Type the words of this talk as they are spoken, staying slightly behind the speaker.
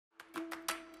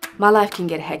My life can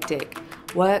get hectic.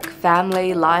 Work,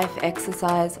 family, life,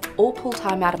 exercise, all pull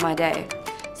time out of my day.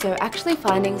 So actually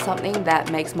finding something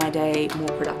that makes my day more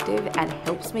productive and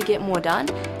helps me get more done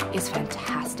is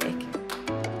fantastic.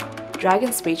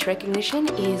 Dragon speech recognition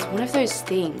is one of those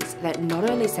things that not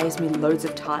only saves me loads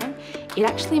of time, it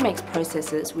actually makes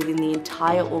processes within the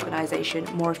entire organisation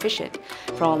more efficient,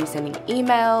 from sending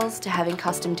emails to having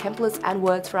custom templates and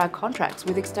words for our contracts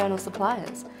with external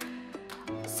suppliers.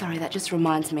 Sorry, that just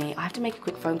reminds me, I have to make a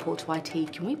quick phone call to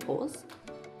IT. Can we pause?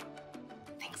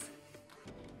 Thanks.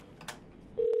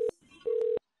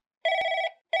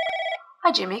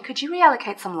 Hi Jimmy, could you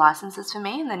reallocate some licenses for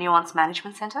me in the Nuance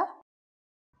Management Center?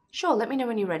 Sure, let me know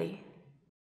when you're ready.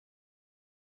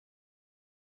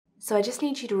 So I just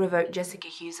need you to revoke Jessica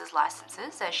Hughes'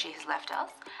 licenses as she has left us,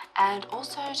 and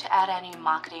also to add our new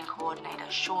marketing coordinator,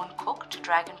 Sean Cook, to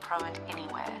Dragon Pro and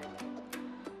Anywhere.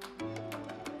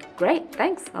 Great,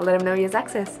 thanks. I'll let him know he has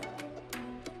access.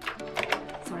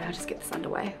 Sorry, I'll just get this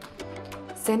underway.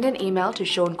 Send an email to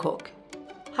Sean Cook.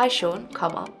 Hi Sean,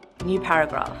 new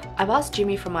paragraph. I've asked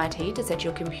Jimmy from IT to set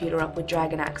your computer up with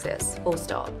Dragon Access, full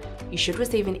stop. You should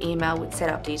receive an email with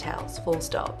setup details, full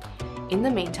stop. In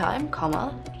the meantime,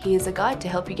 here's a guide to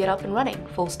help you get up and running,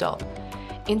 full stop.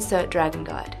 Insert Dragon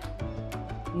Guide.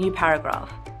 New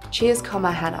paragraph. Cheers,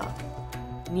 Hannah.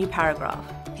 New paragraph.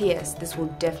 P.S. This will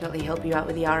definitely help you out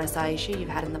with the RSI issue you've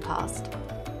had in the past.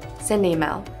 Send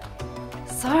email.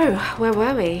 So, where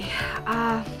were we?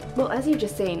 Well, as you've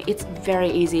just seen, it's very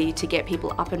easy to get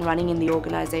people up and running in the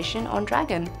organisation on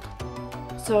Dragon.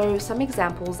 So some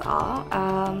examples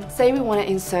are, say we want to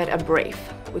insert a brief.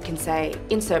 We can say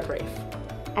insert brief.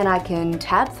 And I can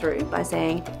tab through by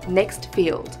saying next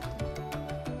field.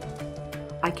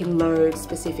 I can load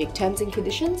specific terms and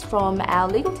conditions from our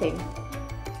legal team.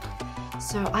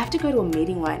 So I have to go to a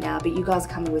meeting right now, but you guys are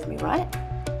coming with me, right?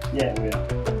 Yeah, we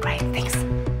are. Great, thanks.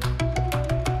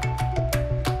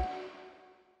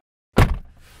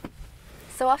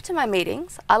 So after my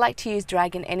meetings, I like to use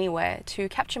Dragon Anywhere to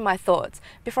capture my thoughts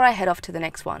before I head off to the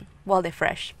next one, while they're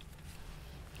fresh.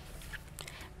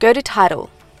 Go to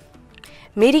Title.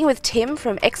 Meeting with Tim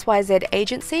from XYZ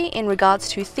Agency in regards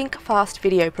to Think Fast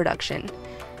video production.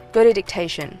 Go to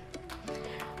Dictation.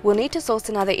 We'll need to source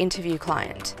another interview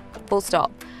client. Full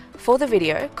stop. For the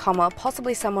video,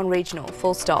 possibly someone regional,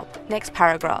 full stop. Next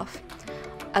paragraph.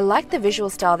 I like the visual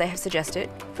style they have suggested,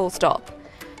 full stop.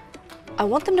 I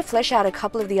want them to flesh out a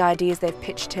couple of the ideas they've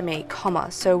pitched to me,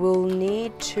 so we'll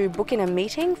need to book in a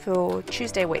meeting for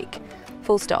Tuesday week,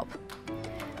 full stop.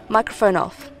 Microphone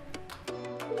off.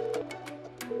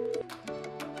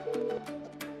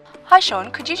 Hi Sean,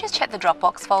 could you just check the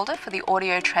Dropbox folder for the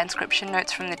audio transcription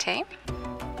notes from the team?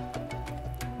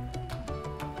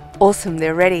 Awesome,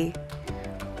 they're ready.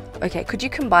 Okay, could you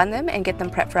combine them and get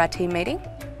them prepped for our team meeting?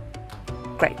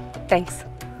 Great, thanks.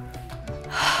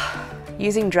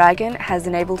 Using Dragon has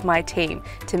enabled my team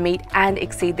to meet and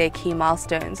exceed their key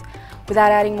milestones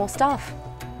without adding more staff.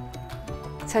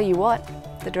 Tell you what,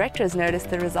 the director has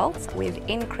noticed the results with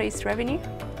increased revenue.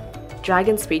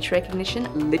 Dragon speech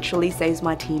recognition literally saves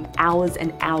my team hours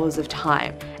and hours of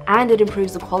time, and it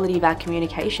improves the quality of our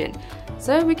communication,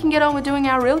 so we can get on with doing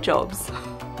our real jobs.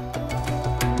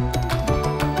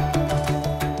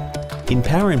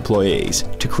 Empower employees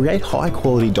to create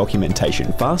high-quality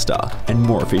documentation faster and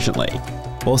more efficiently,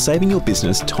 while saving your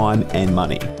business time and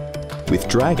money. With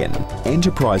Dragon,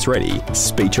 enterprise-ready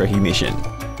speech recognition.